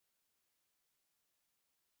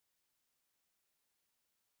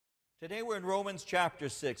Today we're in Romans chapter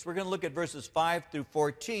 6. We're going to look at verses 5 through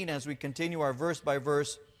 14 as we continue our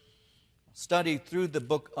verse-by-verse study through the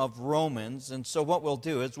book of Romans. And so what we'll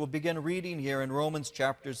do is we'll begin reading here in Romans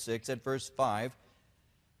chapter 6 at verse 5.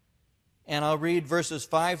 And I'll read verses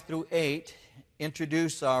 5 through 8,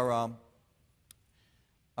 introduce our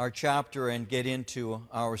chapter, and get into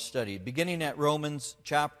our study. Beginning at Romans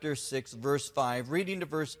chapter 6, verse 5, reading to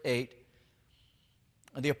verse 8.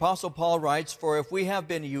 The Apostle Paul writes, "For if we have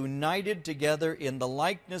been united together in the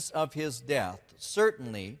likeness of his death,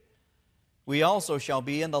 certainly we also shall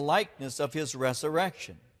be in the likeness of his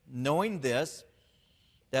resurrection, knowing this,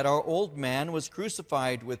 that our old man was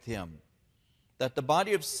crucified with him, that the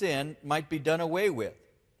body of sin might be done away with,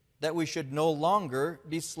 that we should no longer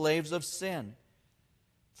be slaves of sin.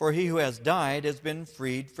 For he who has died has been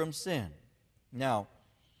freed from sin. Now,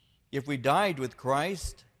 if we died with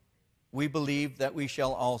Christ, we believe that we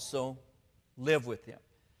shall also live with him."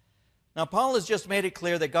 Now, Paul has just made it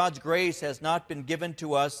clear that God's grace has not been given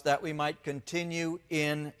to us that we might continue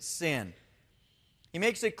in sin. He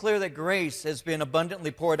makes it clear that grace has been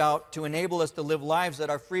abundantly poured out to enable us to live lives that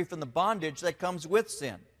are free from the bondage that comes with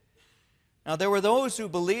sin. Now, there were those who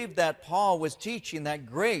believed that Paul was teaching that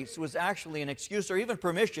grace was actually an excuse or even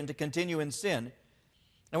permission to continue in sin.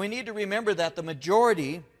 And we need to remember that the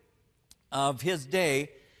majority of his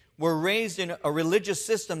day were raised in a religious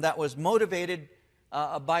system that was motivated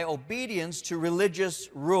by obedience to religious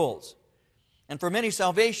rules. And for many,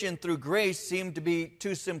 salvation through grace seemed to be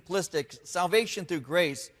too simplistic. Salvation through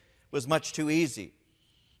grace was much too easy.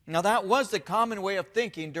 Now, that was the common way of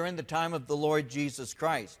thinking during the time of the Lord Jesus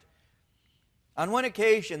Christ. On one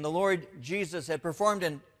occasion, the Lord Jesus had performed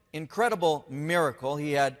an incredible miracle.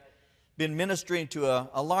 He had been ministering to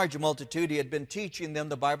a large multitude. He had been teaching them,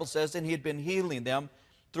 the Bible says, and he had been healing them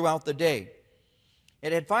throughout the day.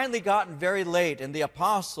 It had finally gotten very late, and the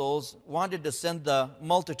apostles wanted to send the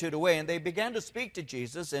multitude away, and they began to speak to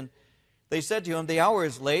Jesus, and they said to him, "The hour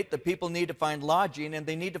is late, the people need to find lodging, and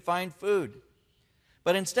they need to find food."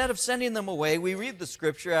 But instead of sending them away, we read the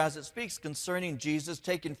scripture as it speaks concerning Jesus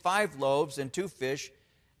taking 5 loaves and 2 fish,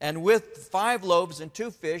 and with 5 loaves and 2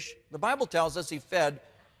 fish, the Bible tells us he fed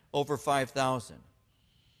over 5,000.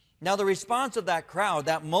 Now, the response of that crowd,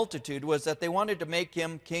 that multitude, was that they wanted to make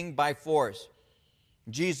him king by force.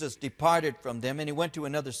 Jesus departed from them, and he went to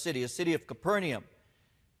another city, a city of Capernaum.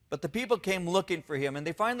 But the people came looking for him, and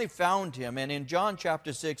they finally found him. And in John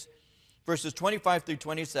chapter 6, verses 25 through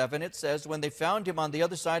 27, it says, "When they found him on the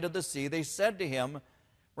other side of the sea, they said to him,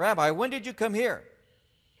 'Rabbi, when did you come here?'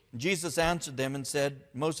 Jesus answered them and said,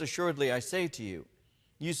 'Most assuredly I say to you,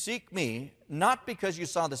 you seek me, not because you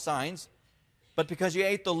saw the signs, but because you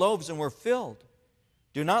ate the loaves and were filled.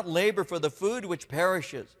 Do not labor for the food which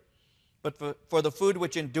perishes, but for the food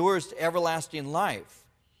which endures to everlasting life,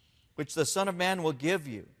 which the Son of Man will give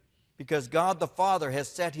you, because God the Father has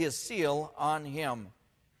set his seal on him.'"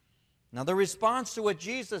 Now, the response to what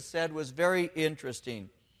Jesus said was very interesting.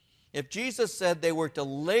 If Jesus said they were to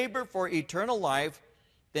labor for eternal life,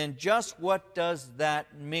 then just what does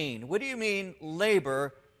that mean? What do you mean,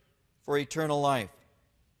 labor for eternal life?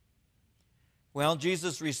 Well,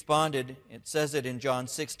 Jesus responded, it says it in John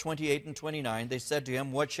 6, 28 and 29. They said to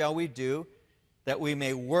him, "What shall we do that we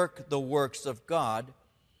may work the works of God?"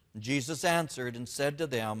 Jesus answered and said to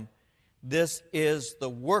them, "This is the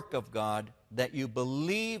work of God, that you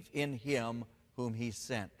believe in him whom he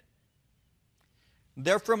sent."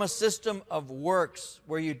 They're from a system of works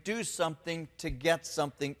where you do something to get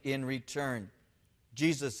something in return.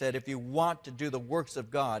 Jesus said if you want to do the works of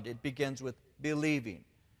God, it begins with believing.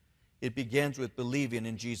 It begins with believing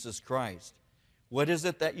in Jesus Christ. What is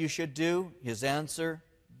it that you should do? His answer,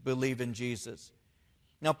 believe in Jesus.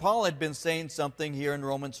 Now, Paul had been saying something here in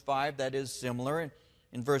Romans 5 that is similar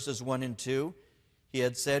in verses 1 and 2. He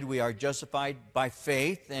had said we are justified by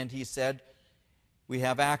faith, and he said we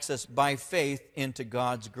have access by faith into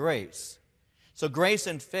God's grace. So grace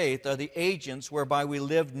and faith are the agents whereby we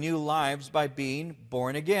live new lives by being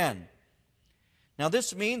born again. Now,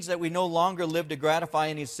 this means that we no longer live to gratify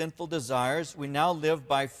any sinful desires. We now live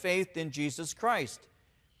by faith in Jesus Christ.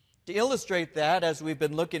 To illustrate that, as we've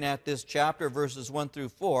been looking at this chapter, verses 1 through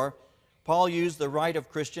 4, Paul used the rite of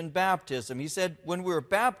Christian baptism. He said when we were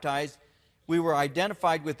baptized, we were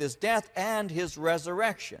identified with his death and his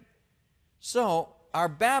resurrection. So, our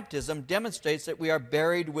baptism demonstrates that we are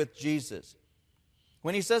buried with Jesus.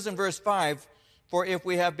 When he says in verse 5, "For if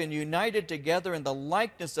we have been united together in the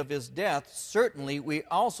likeness of his death, certainly we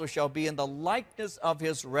also shall be in the likeness of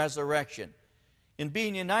his resurrection." In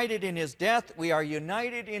being united in his death, we are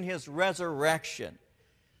united in his resurrection.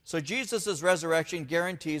 So Jesus' resurrection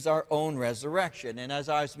guarantees our own resurrection. And as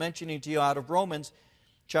I was mentioning to you out of Romans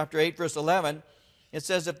chapter 8, verse 11, it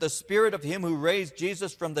says, if the Spirit of him who raised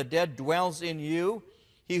Jesus from the dead dwells in you,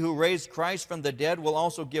 he who raised Christ from the dead will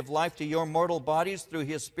also give life to your mortal bodies through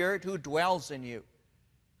his Spirit who dwells in you.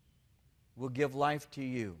 Will give life to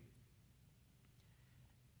you.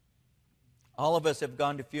 All of us have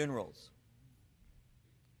gone to funerals.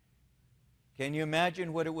 Can you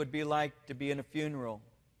imagine what it would be like to be in a funeral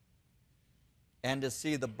and to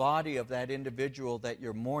see the body of that individual that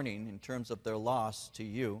you're mourning in terms of their loss to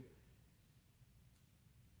you?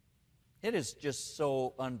 It is just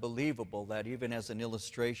so unbelievable that even as an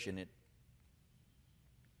illustration, it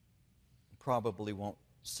probably won't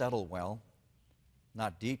settle well,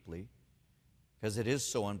 not deeply, because it is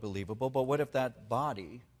so unbelievable. But what if that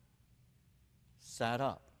body sat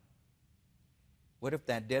up? What if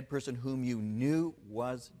that dead person whom you knew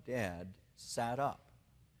was dead sat up?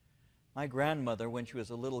 My grandmother, when she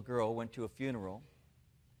was a little girl, went to a funeral,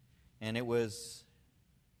 and it was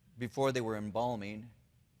before they were embalming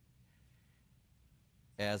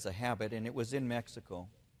as a habit, and it was in Mexico.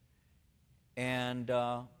 And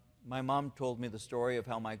my mom told me the story of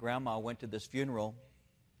how my grandma went to this funeral.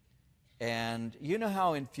 And you know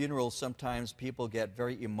how in funerals sometimes people get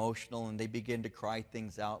very emotional and they begin to cry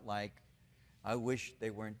things out like, I wish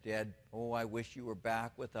they weren't dead. Oh, I wish you were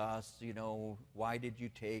back with us. You know, why did you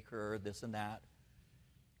take her? This and that.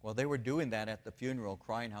 Well, they were doing that at the funeral,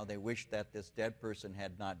 crying how they wished that this dead person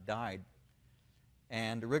had not died.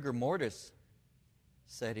 And rigor mortis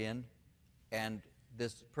set in, and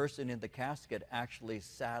this person in the casket actually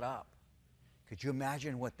sat up. Could you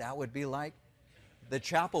imagine what that would be like? The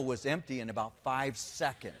chapel was empty in about 5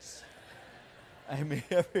 seconds. I mean,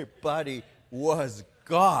 everybody was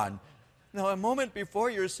gone. Now, a moment before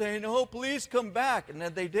you're saying, oh, please come back. And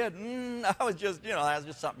then they did. I was just, that's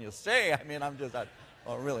just something you say. I mean, I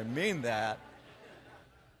don't really mean that.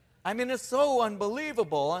 I mean, it's so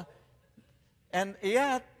unbelievable. And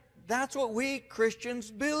yet, that's what we Christians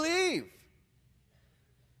believe.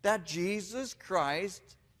 That Jesus Christ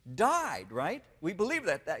died, right? We believe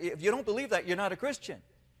that. If you don't believe that, you're not a Christian.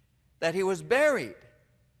 That he was buried.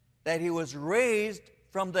 That he was raised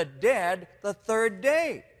from the dead the third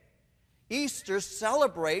day. Easter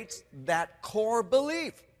celebrates that core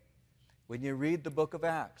belief. When you read the book of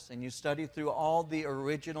Acts and you study through all the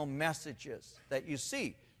original messages that you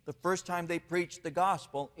see, the first time they preached the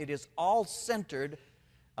gospel, it is all centered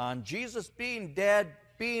on Jesus being dead,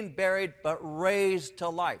 being buried, but raised to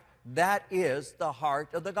life. That is the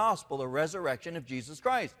heart of the gospel, the resurrection of Jesus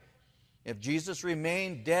Christ. If Jesus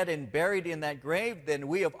remained dead and buried in that grave, then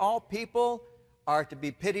we of all people are to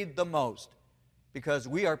be pitied the most, because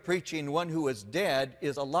we are preaching one who is dead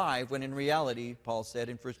is alive, when in reality, Paul said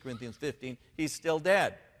in 1 Corinthians 15, he's still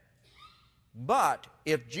dead. But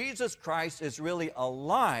if Jesus Christ is really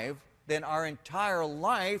alive, then our entire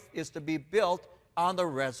life is to be built on the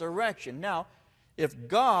resurrection. Now, if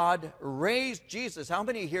God raised Jesus, how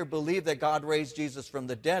many here believe that God raised Jesus from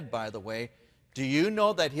the dead, by the way? Do you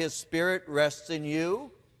know that his Spirit rests in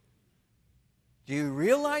you? Do you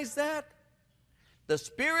realize that? The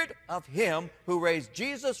Spirit of him who raised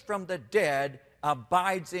Jesus from the dead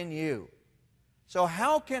abides in you. So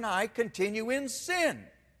how can I continue in sin?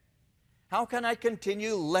 How can I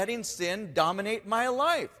continue letting sin dominate my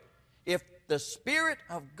life? If the Spirit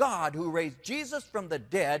of God who raised Jesus from the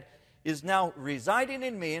dead is now residing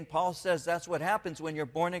in me, and Paul says that's what happens when you're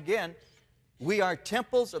born again. We are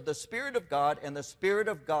temples of the Spirit of God, and the Spirit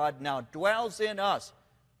of God now dwells in us,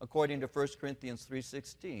 according to 1 Corinthians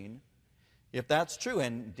 3:16. If that's true,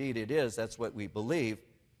 and indeed it is, that's what we believe,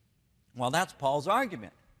 well, that's Paul's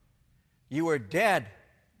argument. You were dead,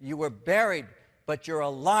 you were buried, but you're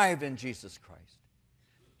alive in Jesus Christ.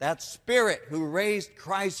 That Spirit who raised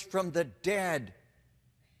Christ from the dead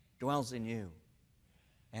dwells in you.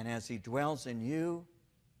 And as he dwells in you,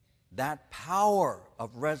 that power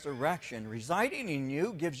of resurrection residing in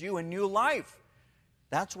you gives you a new life.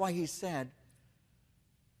 That's why he said,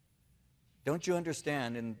 don't you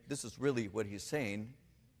understand, and this is really what he's saying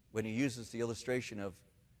when he uses the illustration of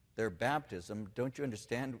their baptism, don't you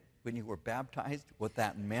understand when you were baptized what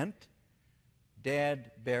that meant?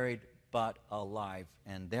 Dead, buried, but alive.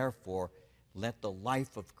 And therefore, let the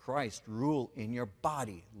life of Christ rule in your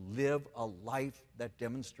body. Live a life that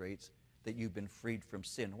demonstrates that you've been freed from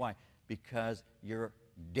sin. Why? Because you're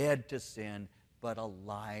dead to sin, but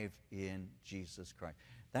alive in Jesus Christ.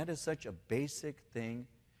 That is such a basic thing,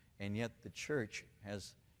 and yet the church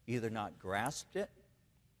has either not grasped it,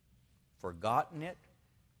 forgotten it,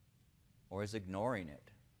 or is ignoring it.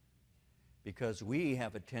 because we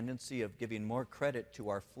have a tendency of giving more credit to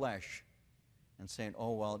our flesh and saying,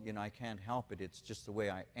 oh, well, I can't help it. It's just the way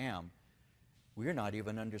I am. We're not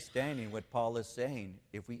even understanding what Paul is saying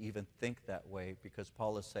if we even think that way, because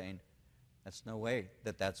Paul is saying that's no way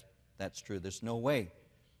that's true. There's no way.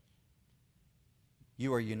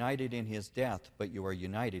 You are united in his death, but you are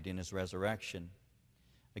united in his resurrection.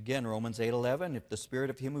 Again, Romans 8:11, if the spirit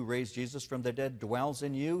of him who raised Jesus from the dead dwells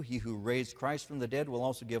in you, he who raised Christ from the dead will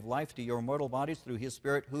also give life to your mortal bodies through his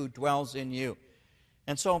spirit who dwells in you.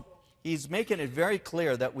 And so he's making it very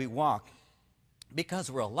clear that we walk, because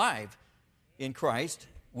we're alive in Christ,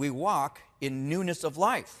 we walk in newness of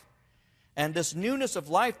life. And this newness of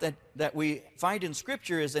life that we find in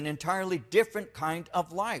Scripture is an entirely different kind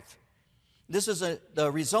of life. This is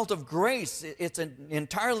the result of grace. It's an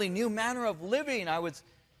entirely new manner of living. I was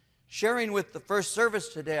sharing with the first service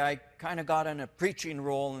today. I kind of got on a preaching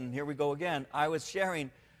role, and here we go again. I was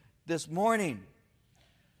sharing this morning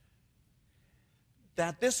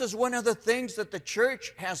that this is one of the things that the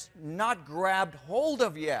church has not grabbed hold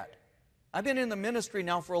of yet. I've been in the ministry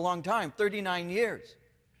now for a long time, 39 years.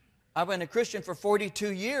 I've been a Christian for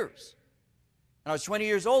 42 years. And I was 20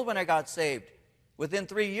 years old when I got saved. Within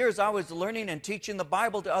 3 years, I was learning and teaching the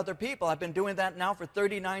Bible to other people. I've been doing that now for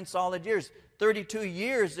 39 solid years. 32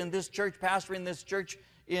 years in this church, pastoring this church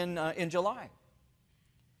in July.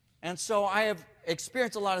 And so I have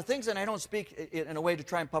experienced a lot of things, and I don't speak in a way to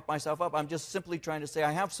try and puff myself up. I'm just simply trying to say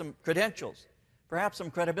I have some credentials, perhaps some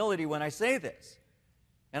credibility when I say this.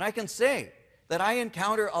 And I can say that I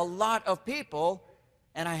encounter a lot of people,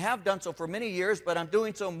 and I have done so for many years, but I'm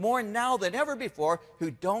doing so more now than ever before,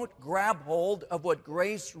 who don't grab hold of what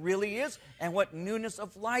grace really is and what newness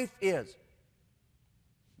of life is.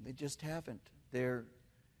 They just haven't. They're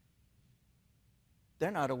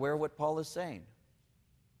not aware of what Paul is saying.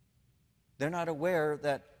 They're not aware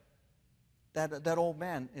that old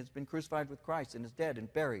man has been crucified with Christ and is dead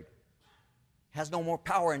and buried, has no more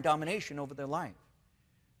power and domination over their life.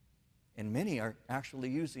 And many are actually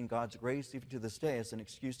using God's grace even to this day as an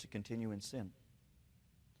excuse to continue in sin.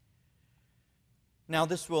 Now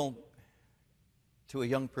this will, to a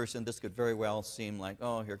young person, this could very well seem like,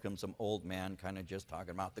 oh, here comes some old man kind of just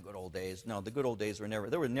talking about the good old days. No, the good old days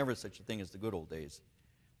there was never such a thing as the good old days.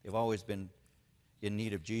 They've always been in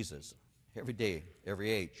need of Jesus, every day,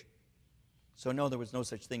 every age. So no, there was no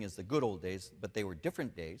such thing as the good old days, but they were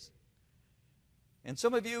different days. And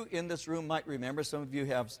some of you in this room might remember, some of you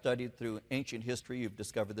have studied through ancient history, you've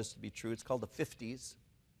discovered this to be true. It's called the 50s.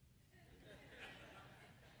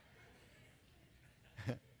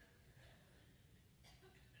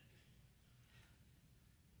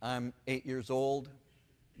 I'm 8 years old.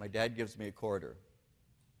 My dad gives me a quarter.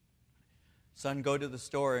 Son, go to the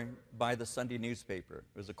store and buy the Sunday newspaper.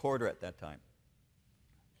 It was a quarter at that time.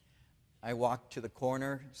 I walked to the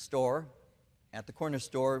corner store. At the corner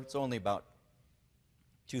store, it's only about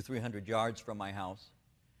 200-300 yards from my house.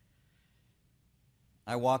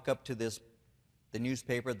 I walk up to the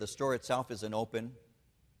newspaper. The store itself isn't open.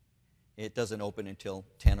 It doesn't open until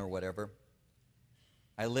 10 or whatever.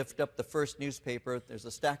 I lift up the first newspaper. There's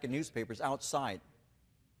a stack of newspapers outside.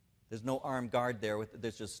 There's no armed guard there.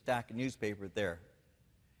 There's just a stack of newspaper there.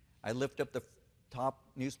 I lift up the top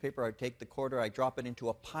newspaper. I take the quarter. I drop it into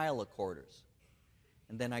a pile of quarters.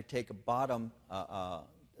 And then I take a bottom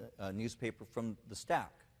newspaper from the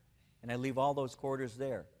stack. And I leave all those quarters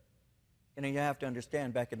there. And you have to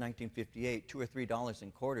understand, back in 1958, $2 or $3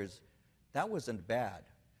 in quarters, that wasn't bad.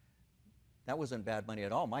 That wasn't bad money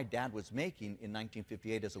at all. My dad was making, in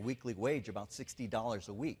 1958, as a weekly wage, about $60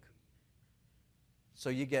 a week. So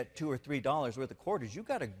you get $2 or $3 worth of quarters. You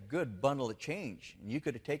got a good bundle of change. And you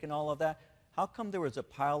could have taken all of that. How come there was a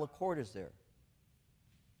pile of quarters there?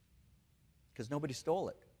 Because nobody stole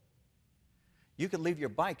it. You could leave your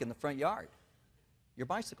bike in the front yard, your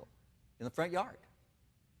bicycle, in the front yard.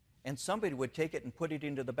 And somebody would take it and put it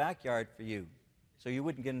into the backyard for you so you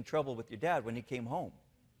wouldn't get in trouble with your dad when he came home.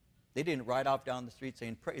 They didn't ride off down the street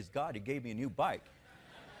saying, praise God, he gave me a new bike.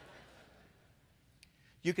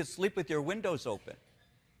 You could sleep with your windows open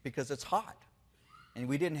because it's hot. And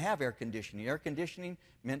we didn't have air conditioning. Air conditioning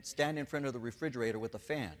meant stand in front of the refrigerator with a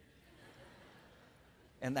fan.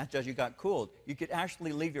 And that's as you got cooled. You could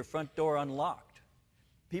actually leave your front door unlocked.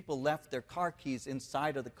 People left their car keys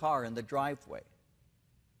inside of the car in the driveway.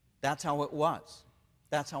 That's how it was.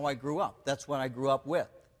 That's how I grew up. That's what I grew up with.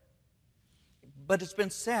 But it's been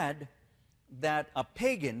said that a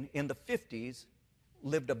pagan in the 50s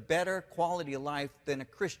lived a better quality of life than a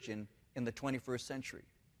Christian in the 21st century.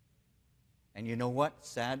 And you know what?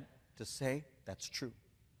 Sad to say, that's true.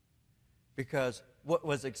 Because what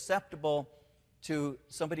was acceptable to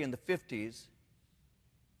somebody in the 50s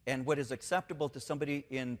and what is acceptable to somebody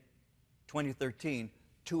in 2013,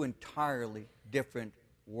 two entirely different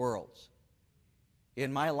worlds.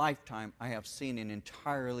 In my lifetime, I have seen an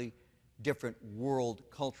entirely different world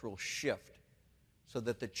cultural shift so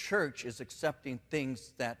that the church is accepting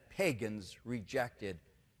things that pagans rejected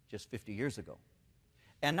just 50 years ago.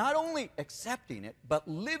 And not only accepting it, but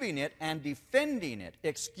living it and defending it,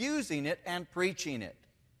 excusing it and preaching it.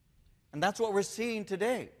 And that's what we're seeing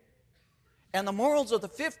today. And the morals of the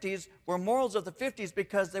 50s were morals of the 50s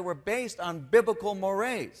because they were based on biblical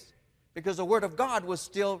mores, because the Word of God was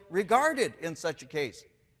still regarded in such a case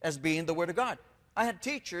as being the Word of God. I had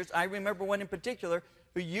teachers, I remember one in particular,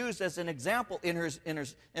 who used as an example in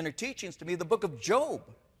her teachings to me the book of Job.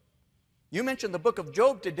 You mention the book of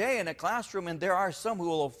Job today in a classroom, and there are some who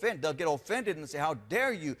will offend. They'll get offended and say, how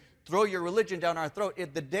dare you throw your religion down our throat.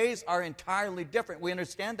 The days are entirely different. We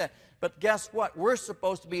understand that. But guess what? We're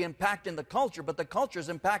supposed to be impacting the culture, but the culture is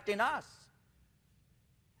impacting us.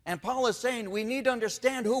 And Paul is saying we need to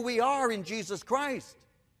understand who we are in Jesus Christ.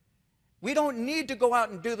 We don't need to go out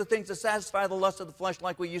and do the things that satisfy the lust of the flesh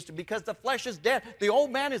like we used to, because the flesh is dead. The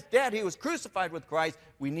old man is dead. He was crucified with Christ.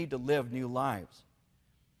 We need to live new lives.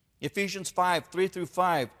 Ephesians 5, 3 through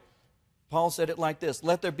 5, Paul said it like this: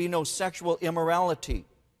 let there be no sexual immorality,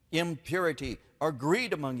 impurity, or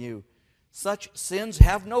greed among you. Such sins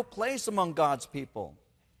have no place among God's people.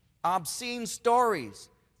 Obscene stories,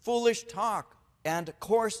 foolish talk, and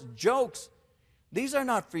coarse jokes, these are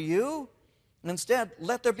not for you. Instead,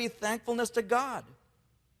 let there be thankfulness to God.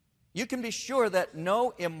 You can be sure that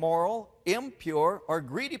no immoral, impure, or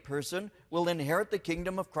greedy person will inherit the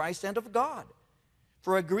kingdom of Christ and of God.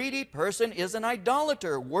 For a greedy person is an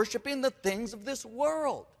idolater, worshiping the things of this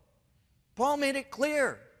world. Paul made it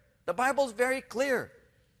clear. The Bible's very clear.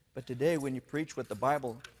 But today, when you preach what the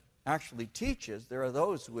Bible actually teaches, there are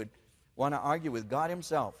those who would want to argue with God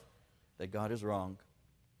himself that God is wrong.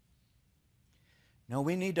 No,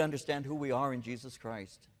 we need to understand who we are in Jesus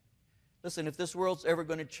Christ. Listen, if this world's ever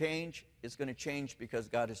going to change, it's going to change because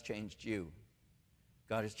God has changed you.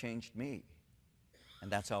 God has changed me. And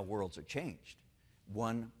that's how worlds are changed.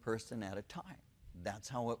 One person at a time. That's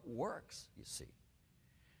how it works, you see.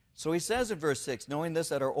 So he says in verse 6, knowing this,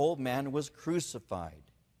 that our old man was crucified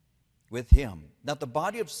with him, that the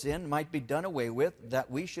body of sin might be done away with, that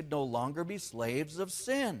we should no longer be slaves of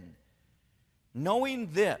sin.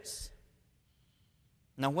 Knowing this.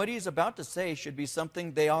 Now what he's about to say should be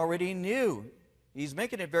something they already knew. He's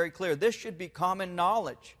making it very clear. This should be common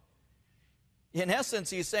knowledge. In essence,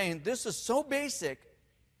 he's saying this is so basic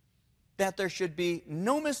that there should be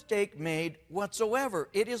no mistake made whatsoever.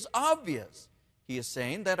 It is obvious, he is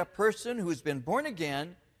saying, that a person who's been born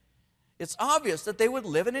again, it's obvious that they would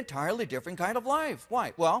live an entirely different kind of life.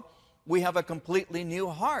 Why? Well, we have a completely new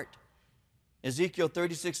heart. Ezekiel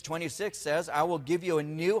 36:26 says, I will give you a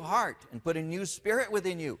new heart and put a new spirit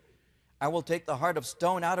within you. I will take the heart of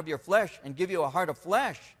stone out of your flesh and give you a heart of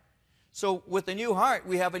flesh. So with a new heart,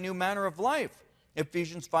 we have a new manner of life.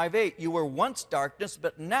 Ephesians 5:8, you were once darkness,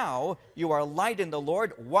 but now you are light in the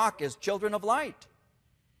Lord. Walk as children of light.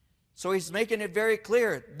 So he's making it very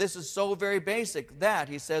clear. This is so very basic that,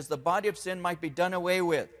 he says, the body of sin might be done away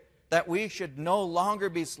with, that we should no longer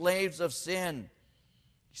be slaves of sin.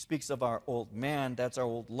 He speaks of our old man. That's our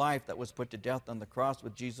old life that was put to death on the cross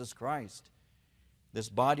with Jesus Christ. This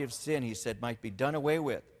body of sin, he said, might be done away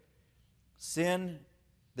with. Sin,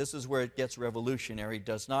 this is where it gets revolutionary,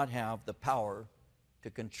 does not have the power to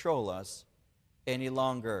control us any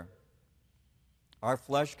longer. Our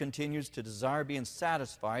flesh continues to desire being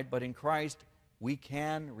satisfied, but in Christ we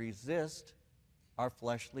can resist our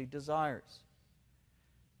fleshly desires.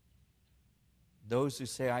 Those who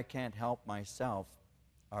say, I can't help myself,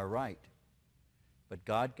 are right. But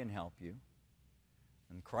God can help you,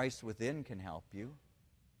 and Christ within can help you.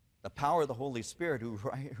 The power of the Holy Spirit,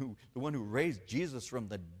 the one who raised Jesus from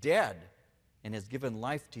the dead and has given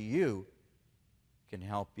life to you, can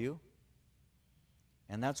help you.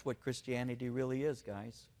 And that's what Christianity really is,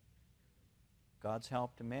 guys. God's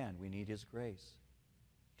help to man. We need his grace.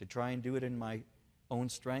 To try and do it in my own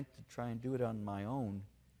strength, to try and do it on my own,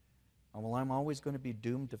 well, I'm always going to be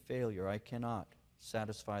doomed to failure. I cannot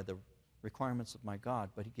satisfy the requirements of my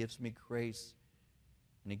God, but he gives me grace,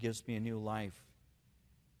 and he gives me a new life,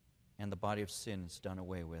 and the body of sin is done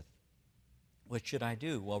away with. What should I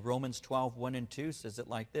do? Well, Romans 12:1 and 2 says it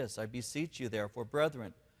like this: I beseech you, therefore,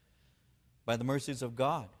 brethren, by the mercies of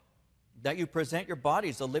God, that you present your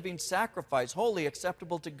bodies a living sacrifice, holy,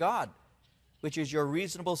 acceptable to God, which is your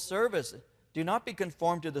reasonable service. Do not be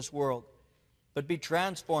conformed to this world, but be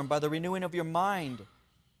transformed by the renewing of your mind,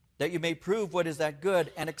 that you may prove what is that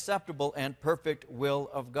good and acceptable and perfect will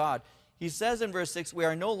of God. He says in verse 6, we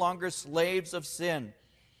are no longer slaves of sin.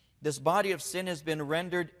 This body of sin has been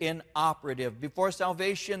rendered inoperative. Before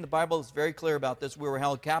salvation, the Bible is very clear about this. We were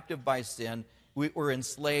held captive by sin. We were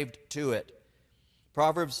enslaved to it.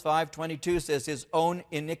 Proverbs 5:22 says, his own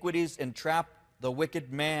iniquities entrap the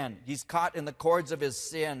wicked man. He's caught in the cords of his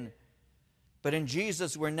sin. But in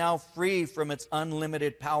Jesus, we're now free from its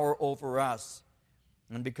unlimited power over us.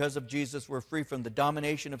 And because of Jesus, we're free from the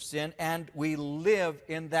domination of sin, and we live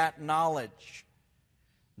in that knowledge.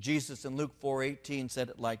 Jesus in Luke 4:18 said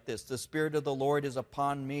it like this, the Spirit of the Lord is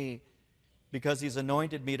upon me, because he's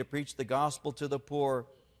anointed me to preach the gospel to the poor.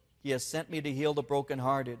 He has sent me to heal the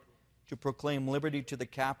brokenhearted, to proclaim liberty to the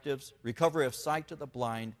captives, recovery of sight to the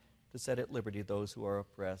blind, to set at liberty those who are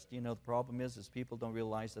oppressed. You know, the problem is people don't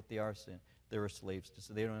realize that they are sin. They're slaves to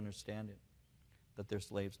sin. They don't understand it, that they're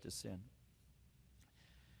slaves to sin.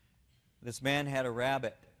 This man had a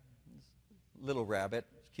rabbit, little rabbit,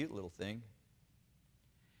 cute little thing,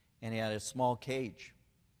 and he had a small cage.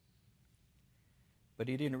 But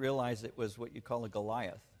he didn't realize it was what you call a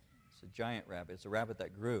Goliath. It's a giant rabbit. It's a rabbit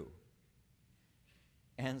that grew.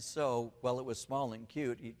 And so, while it was small and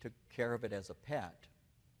cute, he took care of it as a pet.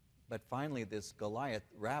 But finally, this Goliath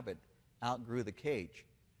rabbit outgrew the cage.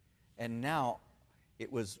 And now,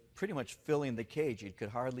 it was pretty much filling the cage. It could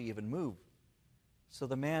hardly even move. So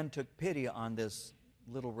the man took pity on this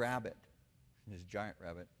little rabbit, this giant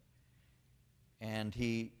rabbit, and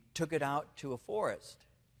he took it out to a forest.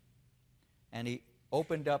 And he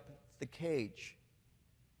opened up the cage.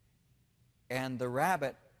 And the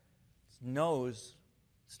rabbit's nose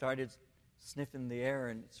started sniffing the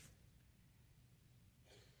air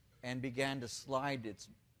and began to slide its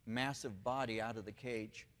massive body out of the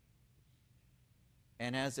cage.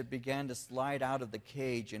 And as it began to slide out of the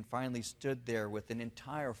cage and finally stood there with an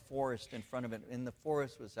entire forest in front of it, and the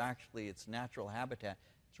forest was actually its natural habitat.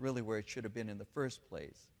 It's really where it should have been in the first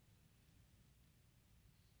place.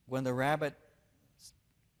 When the rabbit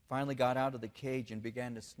finally got out of the cage and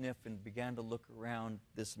began to sniff and began to look around,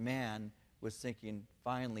 this man was thinking,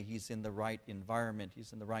 finally, he's in the right environment.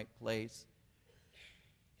 He's in the right place.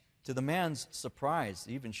 To the man's surprise,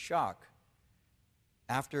 even shock,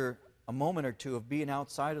 after a moment or two of being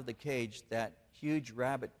outside of the cage, that huge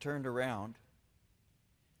rabbit turned around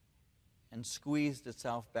and squeezed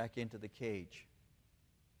itself back into the cage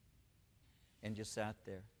and just sat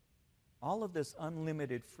there. All of this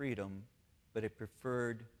unlimited freedom, but it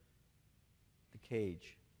preferred the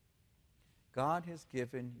cage. God has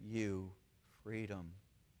given you freedom.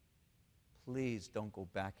 Please don't go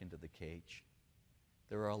back into the cage.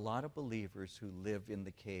 There are a lot of believers who live in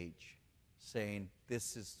the cage, saying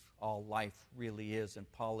this is all life really is,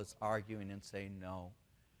 and Paul is arguing and saying no.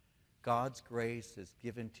 God's grace has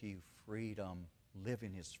given to you freedom. Live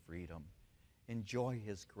in his freedom. Enjoy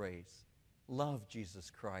his grace. Love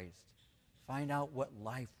Jesus Christ. Find out what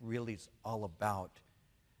life really is all about,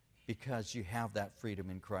 because you have that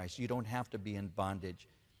freedom in Christ. You don't have to be in bondage.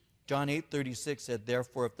 John 8:36 said,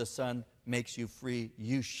 therefore, if the Son makes you free,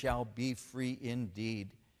 you shall be free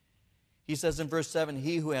indeed. He says in verse 7,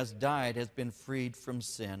 he who has died has been freed from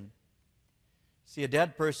sin. See, a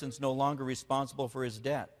dead person's no longer responsible for his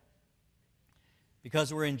debt.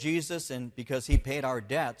 Because we're in Jesus and because he paid our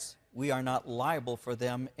debts, we are not liable for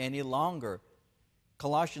them any longer.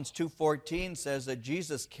 Colossians 2:14 says that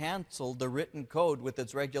Jesus canceled the written code with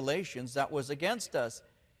its regulations that was against us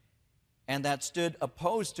and that stood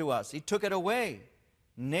opposed to us. He took it away,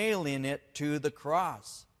 nailing it to the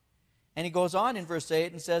cross. And he goes on in verse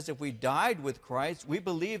 8 and says, if we died with Christ, we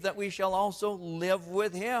believe that we shall also live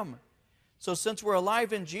with him. So since we're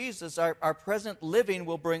alive in Jesus, our present living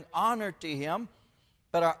will bring honor to him,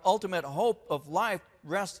 but our ultimate hope of life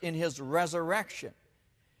rests in his resurrection.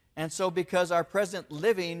 And so because our present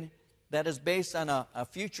living that is based on a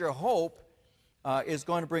future hope is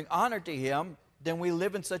going to bring honor to him, then we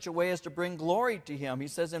live in such a way as to bring glory to him. He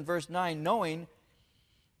says in verse 9, knowing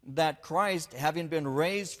that Christ, having been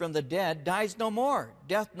raised from the dead, dies no more.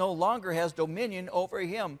 Death no longer has dominion over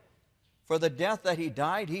him. For the death that he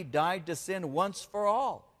died to sin once for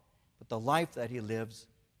all. But the life that he lives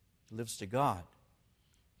to God.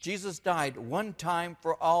 Jesus died one time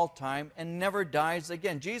for all time and never dies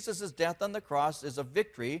again. Jesus' death on the cross is a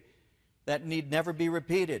victory that need never be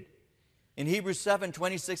repeated. In Hebrews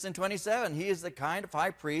 7:26 and 27, he is the kind of high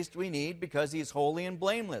priest we need because he's holy and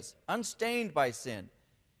blameless, unstained by sin.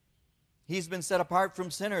 He's been set apart from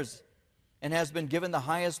sinners and has been given the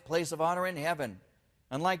highest place of honor in heaven.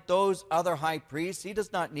 Unlike those other high priests, he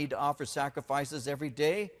does not need to offer sacrifices every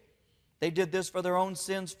day. They did this for their own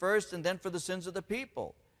sins first and then for the sins of the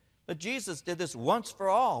people. But Jesus did this once for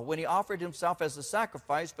all when he offered himself as a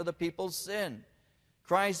sacrifice for the people's sin.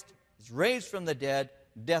 Christ is raised from the dead.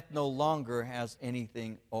 Death no longer has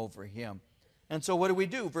anything over him. And so what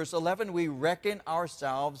do? Verse 11, we reckon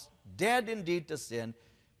ourselves dead indeed to sin,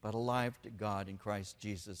 but alive to God in Christ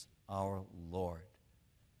Jesus our Lord.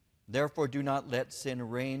 Therefore do not let sin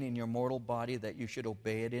reign in your mortal body, that you should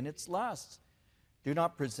obey it in its lusts. Do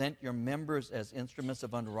not present your members as instruments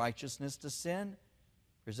of unrighteousness to sin.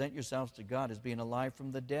 Present yourselves to God as being alive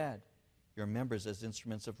from the dead, your members as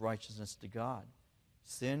instruments of righteousness to God.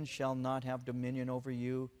 Sin shall not have dominion over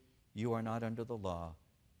you. You are not under the law,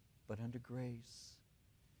 but under grace.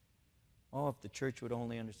 Oh, if the church would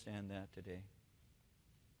only understand that today.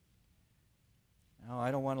 No,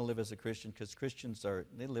 I don't want to live as a Christian, because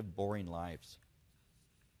they live boring lives.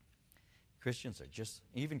 Christians are just,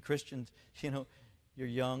 even Christians, you're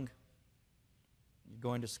young, you're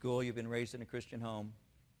going to school, you've been raised in a Christian home,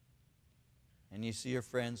 and you see your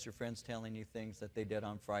friends telling you things that they did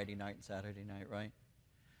on Friday night and Saturday night, right?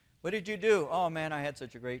 What did you do? Oh, man, I had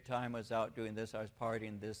such a great time. I was out doing this. I was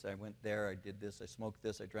partying this. I went there. I did this. I smoked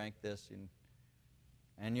this. I drank this.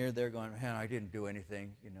 And you're there going, man, I didn't do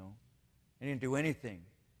anything, I didn't do anything.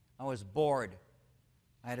 I was bored.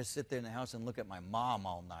 I had to sit there in the house and look at my mom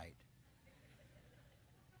all night.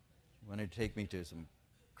 She wanted to take me to some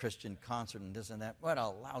Christian concert and this and that. What a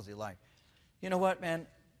lousy life. You know what, man?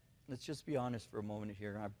 Let's just be honest for a moment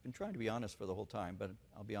here. I've been trying to be honest for the whole time, but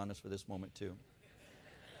I'll be honest for this moment too.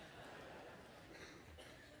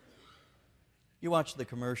 You watch the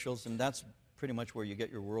commercials, and that's pretty much where you get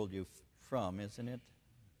your worldview from, isn't it?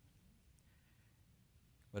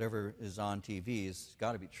 Whatever is on TV has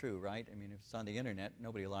got to be true, right? I mean, if it's on the internet,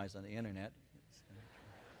 nobody lies on the internet.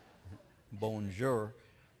 Bonjour.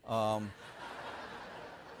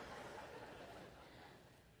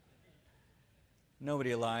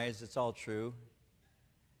 Nobody lies. It's all true.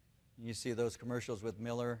 You see those commercials with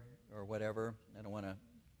Miller or whatever. I don't want to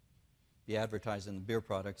be advertising beer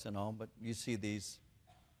products and all, but you see these.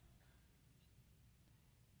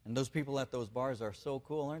 And those people at those bars are so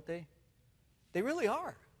cool, aren't they? They really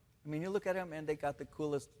are. I mean, you look at them, and they got the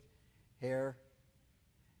coolest hair,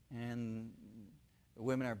 and the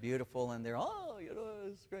women are beautiful, and they're,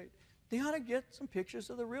 it's great. They ought to get some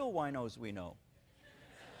pictures of the real winos we know.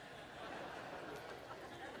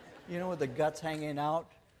 With the guts hanging out,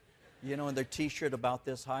 and their T-shirt about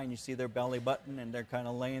this high, and you see their belly button, and they're kind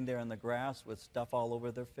of laying there in the grass with stuff all over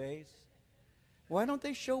their face. Why don't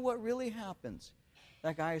they show what really happens?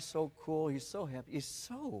 That guy is so cool. He's so happy. He's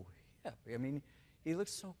so happy. I mean, he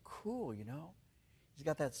looks so cool, He's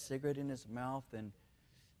got that cigarette in his mouth, and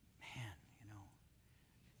man,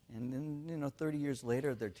 and then, 30 years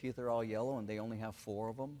later, their teeth are all yellow, and they only have 4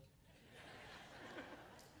 of them.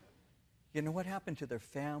 What happened to their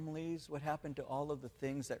families? What happened to all of the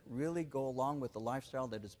things that really go along with the lifestyle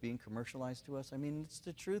that is being commercialized to us? I mean, it's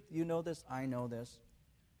the truth. You know this. I know this.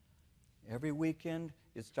 Every weekend,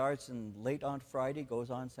 it starts late on Friday, goes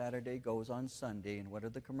on Saturday, goes on Sunday. And what are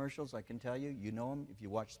the commercials? I can tell you. You know them. If you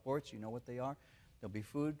watch sports, you know what they are. There'll be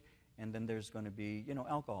food, and then there's going to be,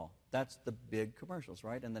 alcohol. That's the big commercials,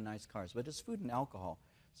 right? And the nice cars. But it's food and alcohol.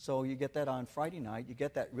 So you get that on Friday night. You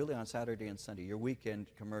get that really on Saturday and Sunday. Your weekend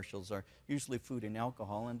commercials are usually food and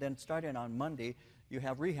alcohol. And then starting on Monday, you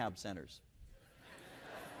have rehab centers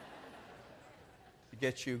to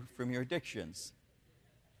get you from your addictions.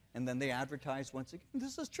 And then they advertise once again.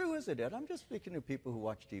 This is true, isn't it? I'm just speaking to people who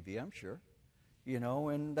watch TV, I'm sure.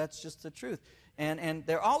 And that's just the truth. And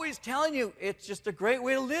they're always telling you it's just a great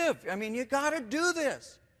way to live. I mean, you got to do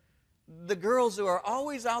this. The girls who are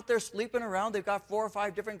always out there sleeping around, they've got 4 or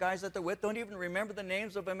 5 different guys that they're with, don't even remember the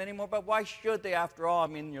names of them anymore. But why should they, after all? I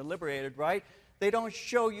mean, you're liberated, right? They don't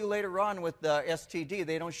show you later on with the STD.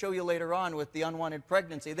 They don't show you later on with the unwanted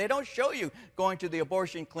pregnancy. They don't show you going to the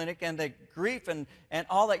abortion clinic and the grief and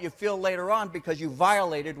all that you feel later on because you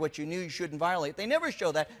violated what you knew you shouldn't violate. They never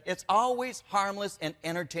show that. It's always harmless and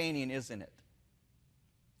entertaining, isn't it?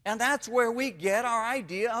 And that's where we get our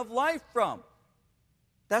idea of life from.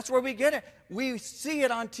 That's where we get it. We see it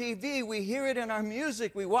on TV. We hear it in our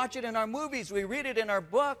music. We watch it in our movies. We read it in our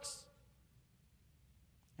books.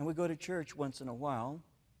 And we go to church once in a while,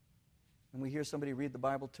 and we hear somebody read the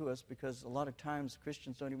Bible to us because a lot of times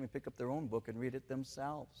Christians don't even pick up their own book and read it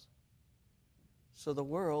themselves. So the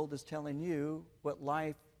world is telling you what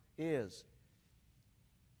life is.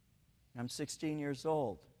 I'm 16 years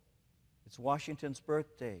old. It's Washington's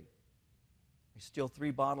birthday. I steal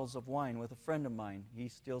 3 bottles of wine with a friend of mine. He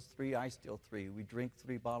steals 3, I steal 3. We drink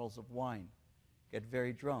 3 bottles of wine, get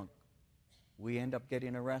very drunk. We end up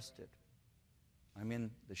getting arrested. I'm in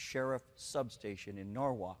the sheriff substation in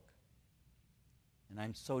Norwalk. And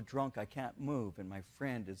I'm so drunk I can't move, and my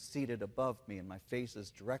friend is seated above me, and my face is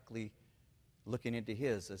directly looking into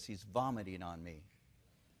his as he's vomiting on me.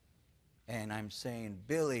 And I'm saying,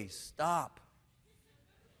 Billy, stop.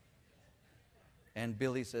 And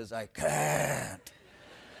Billy says, I can't.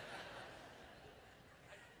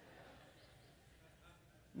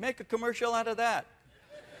 Make a commercial out of that.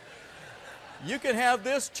 You can have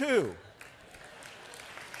this too.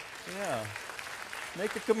 Yeah.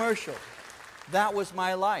 Make a commercial. That was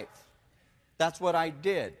my life. That's what I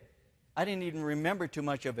did. I didn't even remember too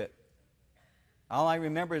much of it. All I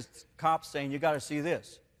remember is cops saying, you got to see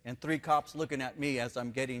this. And 3 cops looking at me as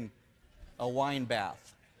I'm getting a wine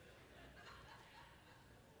bath.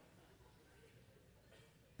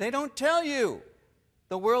 They don't tell you.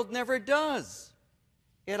 The world never does.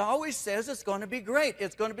 It always says it's going to be great.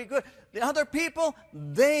 It's going to be good. The other people,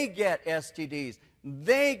 they get STDs.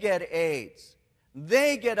 They get AIDS.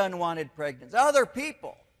 They get unwanted pregnancies. Other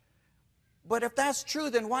people. But if that's true,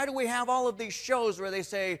 then why do we have all of these shows where they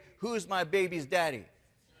say, who's my baby's daddy?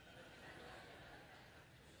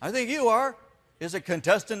 I think you are. Is it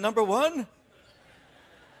contestant number 1?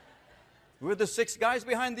 We're the 6 guys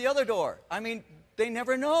behind the other door. I mean, they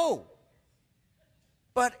never know.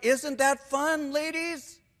 But isn't that fun,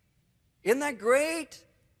 ladies? Isn't that great?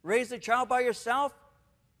 Raise a child by yourself?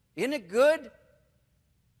 Isn't it good?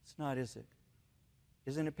 It's not, is it?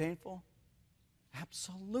 Isn't it painful?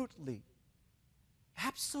 Absolutely.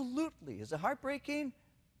 Absolutely. Is it heartbreaking?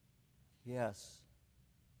 Yes.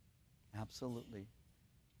 Absolutely.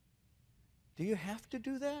 Do you have to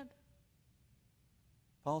do that?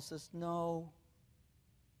 Paul says, no.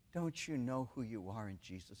 Don't you know who you are in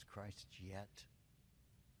Jesus Christ yet?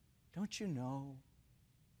 Don't you know?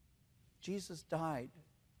 Jesus died,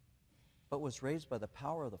 but was raised by the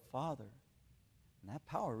power of the Father. And that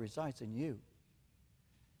power resides in you.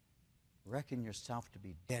 Reckon yourself to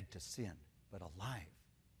be dead to sin, but alive.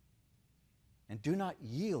 And do not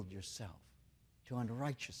yield yourself to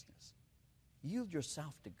unrighteousness. Yield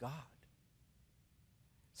yourself to God.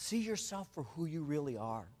 See yourself for who you really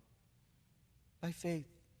are. By faith.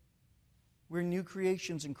 We're new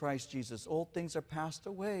creations in Christ Jesus. Old things are passed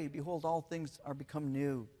away. Behold, all things are become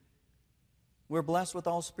new. We're blessed with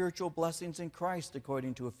all spiritual blessings in Christ,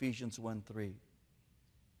 according to Ephesians 1:3.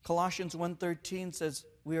 Colossians 1:13 says,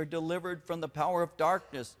 we are delivered from the power of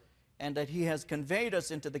darkness, and that he has conveyed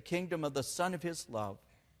us into the kingdom of the Son of his love.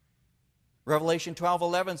 Revelation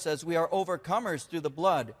 12:11 says, we are overcomers through the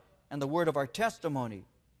blood and the word of our testimony.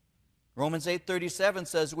 Romans 8:37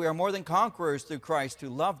 says, we are more than conquerors through Christ who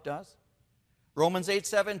loved us. Romans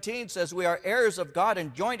 8:17 says, we are heirs of God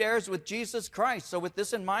and joint heirs with Jesus Christ. So with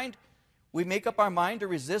this in mind, we make up our mind to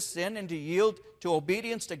resist sin and to yield to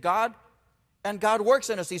obedience to God. And God works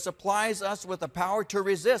in us. He supplies us with the power to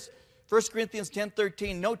resist. 1 Corinthians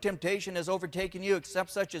 10:13, no temptation has overtaken you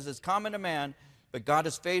except such as is common to man. But God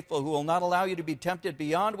is faithful, who will not allow you to be tempted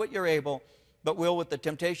beyond what you're able, but will with the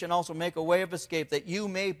temptation also make a way of escape, that you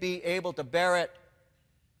may be able to bear it.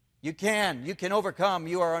 You can overcome.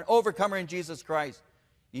 You are an overcomer in Jesus Christ.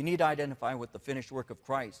 You need to identify with the finished work of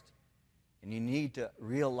Christ. And you need to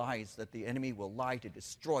realize that the enemy will lie to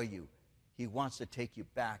destroy you. He wants to take you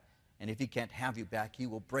back. And if he can't have you back, he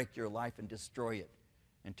will break your life and destroy it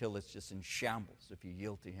until it's just in shambles if you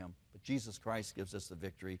yield to him. But Jesus Christ gives us the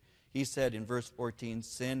victory. He said in verse 14,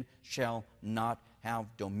 sin shall not have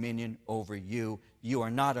dominion over you. You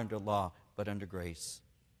are not under law, but under grace.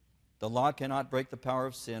 The law cannot break the power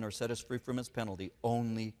of sin or set us free from its penalty.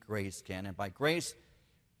 Only grace can. And by grace,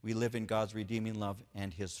 we live in God's redeeming love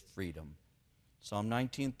and his freedom. Psalm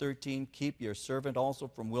 19:13, keep your servant also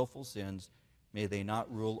from willful sins. May they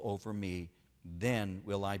not rule over me. Then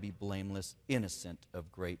will I be blameless, innocent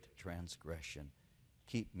of great transgression.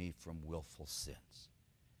 Keep me from willful sins.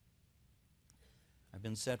 I've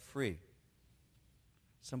been set free.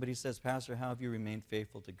 Somebody says, Pastor, how have you remained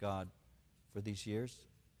faithful to God for these years?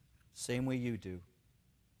 Same way you do.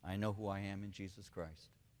 I know who I am in Jesus Christ.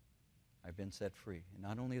 I've been set free. And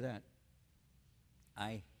not only that,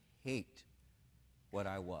 I hate what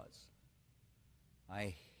I was.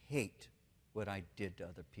 I hate what I did to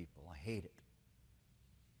other people. I hate it.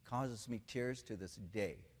 It causes me tears to this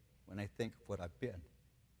day when I think of what I've been.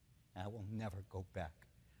 I will never go back.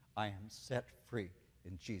 I am set free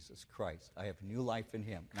in Jesus Christ. I have new life in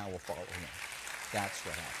him, and I will follow him. That's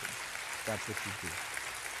what happens. That's what you do.